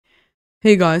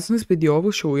Hey guys, in this video I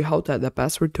will show you how to add a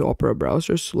password to Opera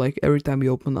browser. So like every time you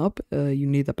open up, you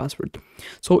need a password.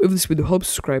 So if this video helps,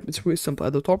 subscribe. It's really simple.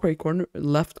 At the top right corner,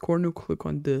 left corner, click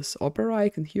on this Opera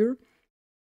icon here.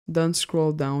 Then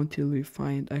scroll down till you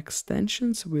find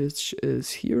extensions, which is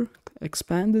here,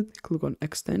 expanded. Click on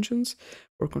extensions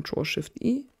or Control Shift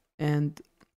E, and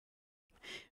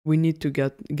we need to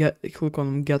click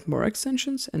on get more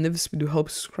extensions. And if this video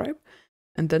helps, subscribe,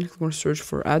 and then click on search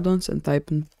for add-ons and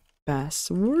type in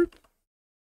password,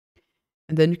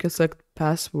 and then you can select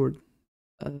password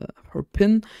or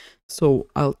pin. So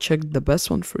I'll check the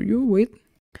best one for you. Wait,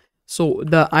 so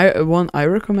the one I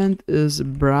recommend is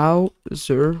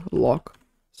browser lock.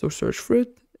 So search for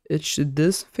it. It's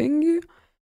this thingy,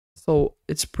 so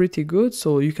it's pretty good.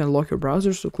 So you can lock your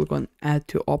browser. So click on add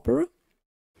to Opera.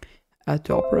 Add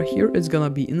to Opera. Here it's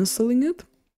gonna be installing it,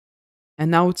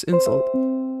 and now it's installed.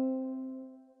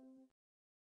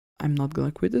 I'm not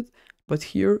gonna quit it, but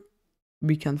here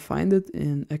we can find it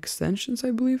in extensions, I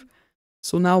believe.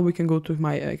 So now we can go to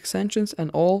my extensions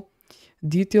and all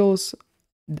details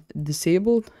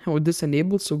disabled or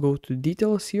disenabled. So go to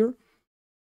details here,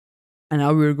 and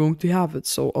now we're going to have it.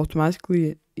 So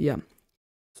automatically, yeah.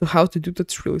 So how to do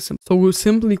that's really simple. So we'll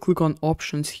simply click on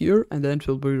options here, and then it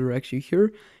will redirect you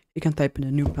here. You can type in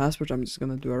a new password. I'm just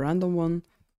gonna do a random one.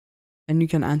 And you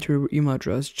can enter your email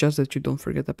address, just that you don't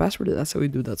forget the password. That's how we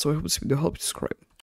do that. So I hope this video helped. Subscribe.